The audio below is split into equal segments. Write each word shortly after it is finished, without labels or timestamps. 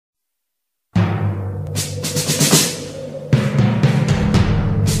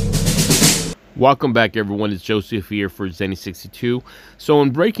Welcome back, everyone. It's Joseph here for Zenny62. So,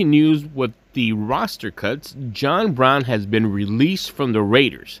 in breaking news with the roster cuts, John Brown has been released from the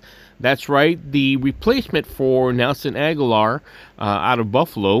Raiders. That's right. The replacement for Nelson Aguilar out of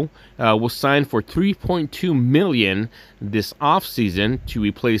Buffalo was signed for $3.2 million this offseason to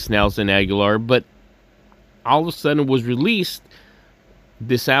replace Nelson Aguilar, but all of a sudden was released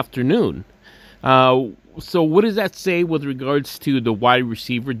this afternoon. So what does that say with regards to the wide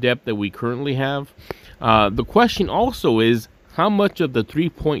receiver depth that we currently have? The question also is, how much of the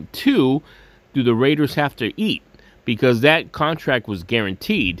 3.2 do the Raiders have to eat? Because that contract was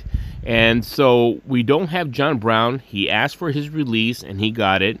guaranteed. And so we don't have John Brown. He asked for his release, and he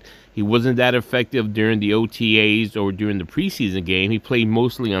got it. He wasn't that effective during the OTAs or during the preseason game. He played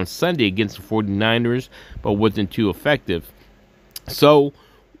mostly on Sunday against the 49ers, but wasn't too effective. So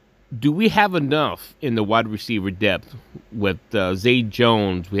do we have enough in the wide receiver depth with Zay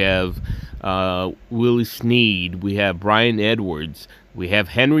Jones? We have Willie Snead. We have Brian Edwards. We have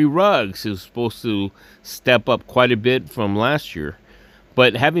Henry Ruggs, who's supposed to step up quite a bit from last year.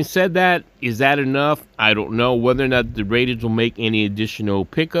 But having said that, is that enough? I don't know. Whether or not the Raiders will make any additional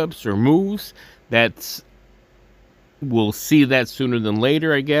pickups or moves, we'll see that sooner than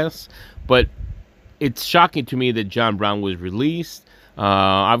later, I guess. But it's shocking to me that John Brown was released.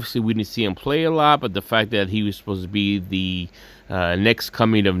 Obviously, we didn't see him play a lot, but the fact that he was supposed to be the next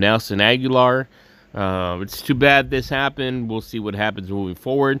coming of Nelson Aguilar, it's too bad this happened. We'll see what happens moving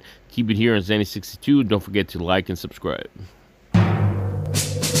forward. Keep it here on Zenny62. Don't forget to like and subscribe.